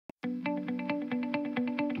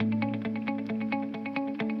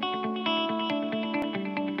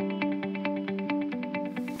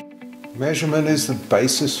Measurement is the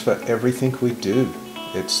basis for everything we do.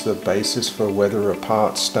 It's the basis for whether a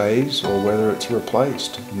part stays or whether it's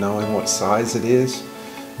replaced. Knowing what size it is,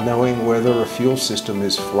 knowing whether a fuel system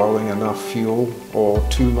is flowing enough fuel or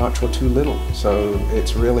too much or too little. So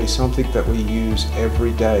it's really something that we use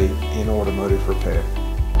every day in automotive repair.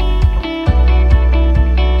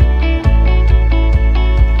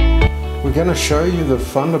 We're going to show you the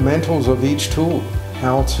fundamentals of each tool,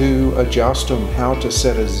 how to adjust them, how to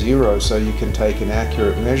set a zero so you can take an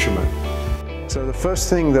accurate measurement. So the first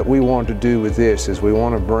thing that we want to do with this is we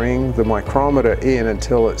want to bring the micrometer in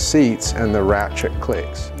until it seats and the ratchet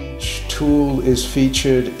clicks. Each tool is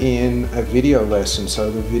featured in a video lesson, so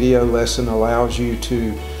the video lesson allows you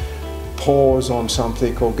to pause on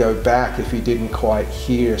something or go back if you didn't quite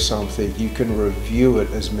hear something. You can review it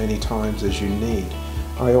as many times as you need.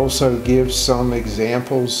 I also give some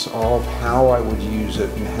examples of how I would use it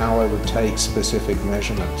and how I would take specific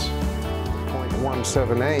measurements.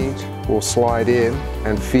 0.178 will slide in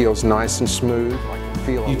and feels nice and smooth.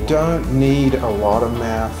 You don't need a lot of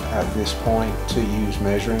math at this point to use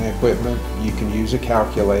measuring equipment. You can use a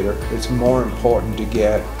calculator. It's more important to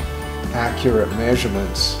get accurate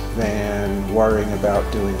measurements than worrying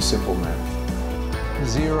about doing simple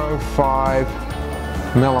math.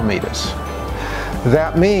 0.5 millimeters.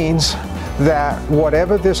 That means that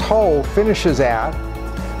whatever this hole finishes at,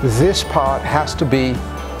 this part has to be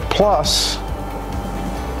plus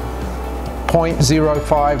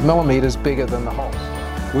 0.05 millimeters bigger than the hole.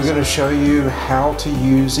 We're going to show you how to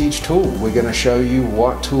use each tool. We're going to show you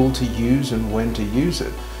what tool to use and when to use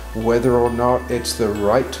it, whether or not it's the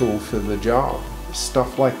right tool for the job.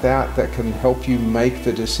 Stuff like that that can help you make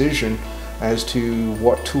the decision as to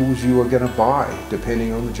what tools you are going to buy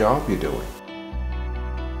depending on the job you're doing.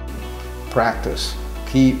 Practice.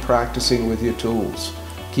 Keep practicing with your tools.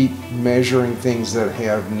 Keep measuring things that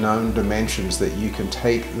have known dimensions that you can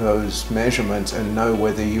take those measurements and know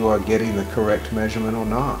whether you are getting the correct measurement or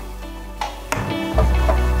not.